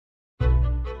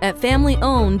At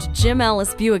family-owned Jim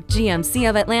Ellis Buick GMC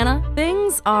of Atlanta,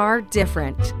 things are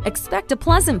different. Expect a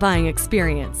pleasant buying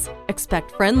experience. Expect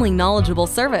friendly, knowledgeable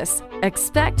service.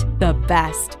 Expect the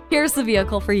best. Here's the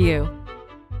vehicle for you.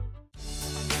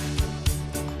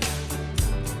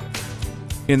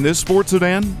 In this sports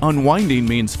sedan, unwinding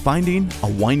means finding a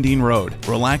winding road.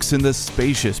 Relax in the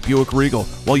spacious Buick Regal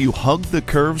while you hug the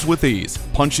curves with ease.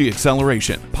 Punchy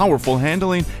acceleration, powerful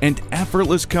handling, and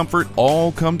effortless comfort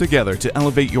all come together to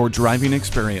elevate your driving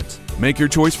experience. Make your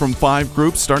choice from 5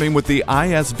 groups starting with the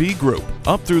ISV group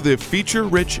up through the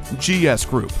feature-rich GS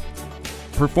group.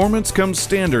 Performance comes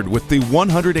standard with the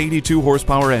 182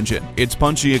 horsepower engine. Its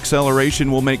punchy acceleration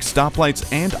will make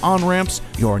stoplights and on-ramps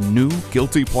your new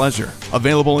guilty pleasure.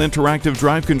 Available interactive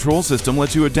drive control system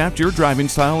lets you adapt your driving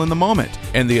style in the moment,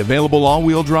 and the available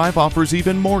all-wheel drive offers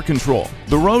even more control.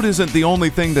 The road isn't the only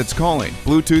thing that's calling.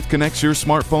 Bluetooth connects your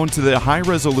smartphone to the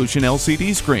high-resolution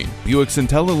LCD screen. Buick's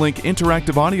IntelliLink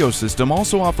interactive audio system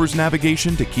also offers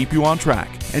navigation to keep you on track,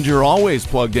 and you're always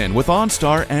plugged in with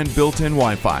OnStar and built-in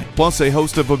Wi-Fi. Plus, a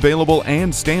host of available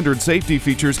and standard safety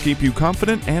features keep you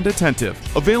confident and attentive.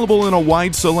 Available in a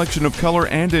wide selection of color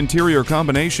and interior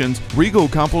combinations, Regal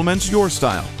complements your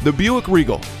style. The Buick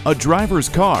Regal, a driver's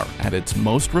car at its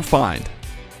most refined.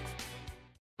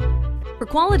 For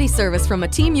quality service from a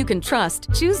team you can trust,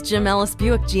 choose Jim Ellis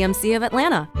Buick GMC of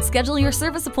Atlanta. Schedule your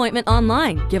service appointment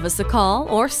online. Give us a call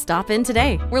or stop in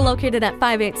today. We're located at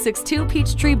 5862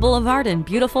 Peachtree Boulevard in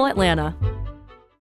beautiful Atlanta.